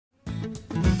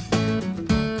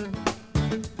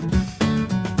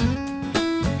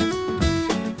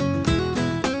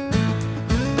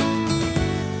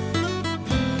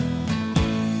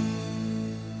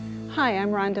I'm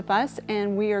Rhonda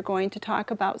and we are going to talk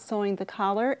about sewing the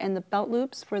collar and the belt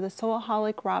loops for the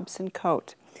Sewaholic Robson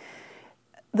coat.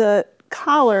 The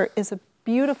collar is a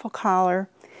beautiful collar.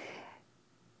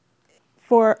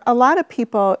 For a lot of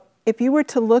people, if you were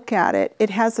to look at it,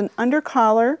 it has an under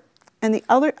collar, and the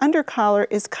other under collar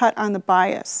is cut on the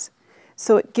bias.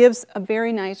 So it gives a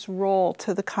very nice roll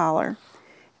to the collar.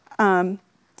 The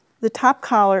top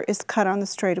collar is cut on the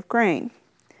straight of grain.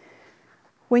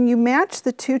 When you match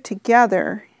the two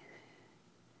together,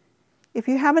 if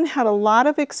you haven't had a lot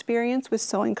of experience with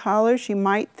sewing collars, you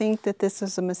might think that this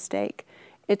is a mistake.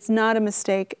 It's not a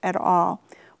mistake at all.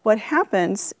 What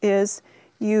happens is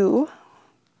you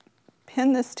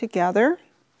pin this together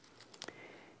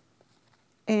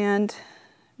and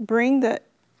bring the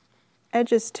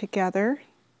edges together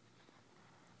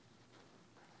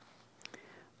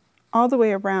all the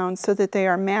way around so that they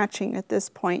are matching at this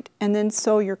point, and then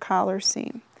sew your collar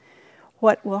seam.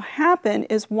 What will happen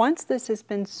is once this has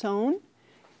been sewn,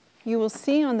 you will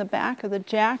see on the back of the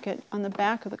jacket, on the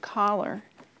back of the collar,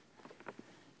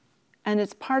 and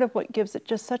it's part of what gives it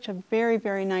just such a very,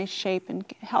 very nice shape and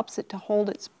helps it to hold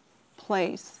its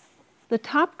place. The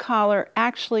top collar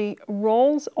actually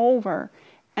rolls over,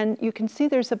 and you can see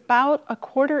there's about a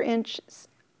 1/4 inch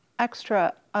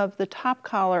extra of the top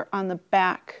collar on the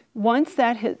back. Once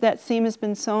that seam has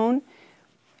been sewn,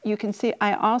 you can see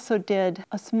I also did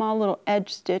a small little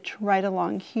edge stitch right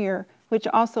along here, which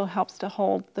also helps to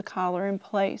hold the collar in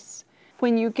place.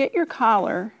 When you get your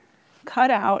collar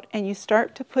cut out and you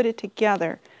start to put it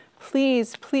together,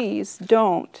 please, please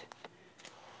don't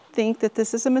think that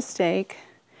this is a mistake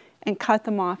and cut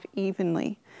them off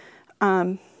evenly.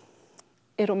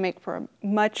 It'll make for a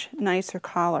much nicer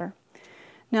collar.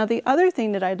 Now the other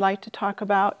thing that I'd like to talk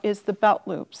about is the belt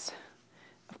loops.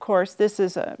 Of course, this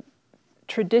is a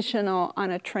traditional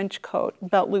on a trench coat.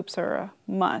 Belt loops are a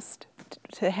must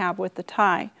to have with the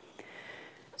tie.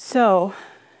 So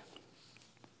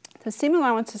the seam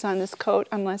allowances on this coat,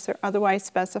 unless they're otherwise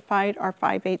specified, are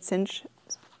 5/8 inch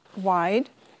wide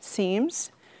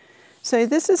seams. So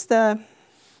this is the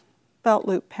belt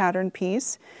loop pattern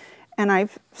piece, and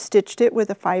I've stitched it with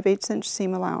a 5/8 inch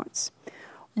seam allowance.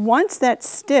 Once that's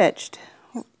stitched,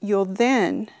 you'll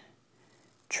then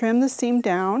trim the seam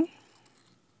down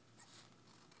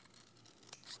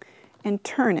and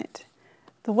turn it.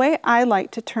 The way I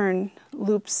like to turn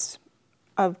loops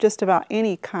of just about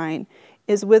any kind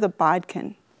is with a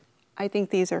bodkin. I think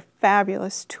these are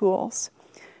fabulous tools.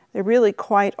 They're really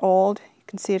quite old. You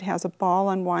can see it has a ball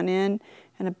on one end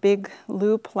and a big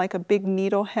loop like a big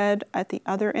needle head at the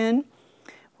other end.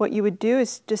 What you would do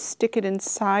is just stick it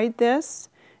inside this,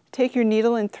 take your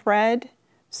needle and thread,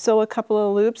 sew a couple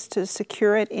of loops to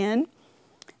secure it in,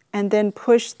 and then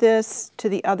push this to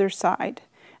the other side.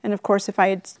 And of course, if I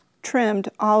had trimmed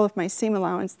all of my seam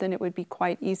allowance, then it would be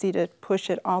quite easy to push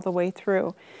it all the way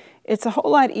through. It's a whole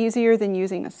lot easier than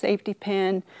using a safety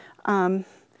pin. A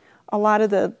lot of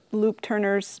the loop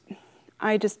turners,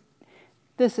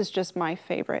 this is just my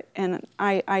favorite, and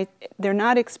they're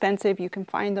not expensive. You can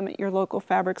find them at your local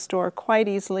fabric store quite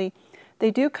easily. They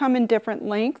do come in different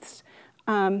lengths.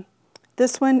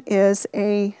 This one is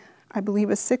I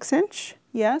believe a 6 inch.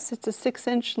 Yes, it's a 6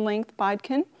 inch length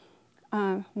bodkin,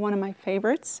 one of my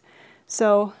favorites.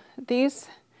 So this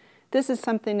is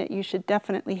something that you should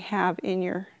definitely have in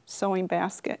your sewing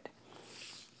basket.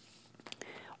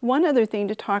 One other thing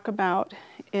to talk about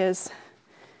is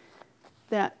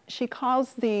that she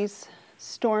calls these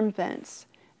storm vents.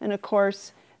 And of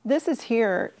course, this is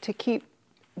here to keep,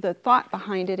 the thought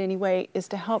behind it anyway, is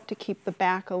to help to keep the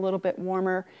back a little bit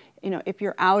warmer. You know, if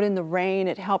you're out in the rain,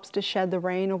 it helps to shed the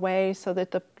rain away so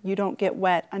that you don't get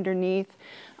wet underneath.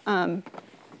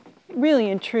 Really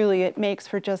and truly, it makes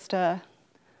for just a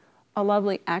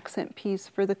lovely accent piece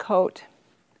for the coat.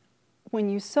 When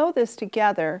you sew this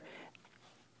together,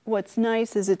 what's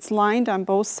nice is it's lined on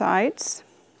both sides,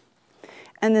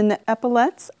 and then the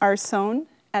epaulettes are sewn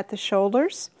at the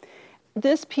shoulders.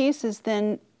 This piece is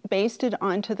then basted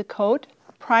onto the coat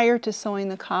prior to sewing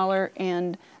the collar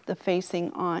and the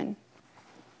facing on.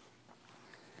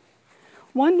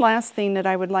 One last thing that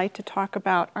I would like to talk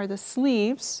about are the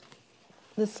sleeves.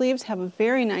 The sleeves have a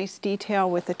very nice detail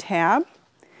with the tab.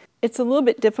 It's a little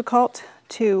bit difficult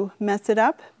to mess it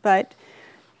up, but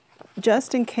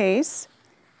just in case,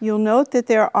 you'll note that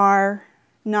there are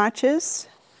notches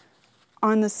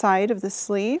on the side of the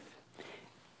sleeve,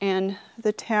 and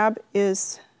the tab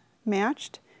is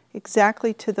matched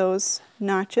exactly to those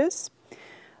notches.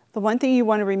 The one thing you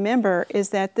want to remember is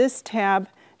that this tab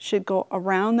should go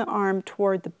around the arm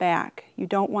toward the back. You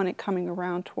don't want it coming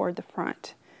around toward the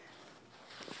front.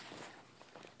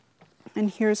 And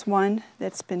here's one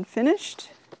that's been finished.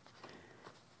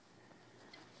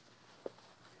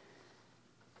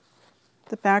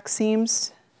 The back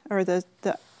seams, or the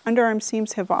underarm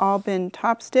seams, have all been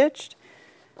top stitched.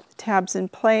 The tab's in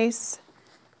place.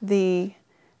 The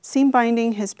seam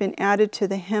binding has been added to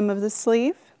the hem of the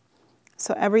sleeve.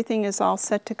 So everything is all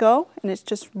set to go, and it's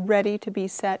just ready to be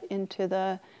set into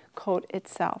the coat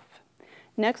itself.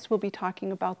 Next, we'll be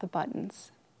talking about the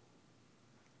buttons.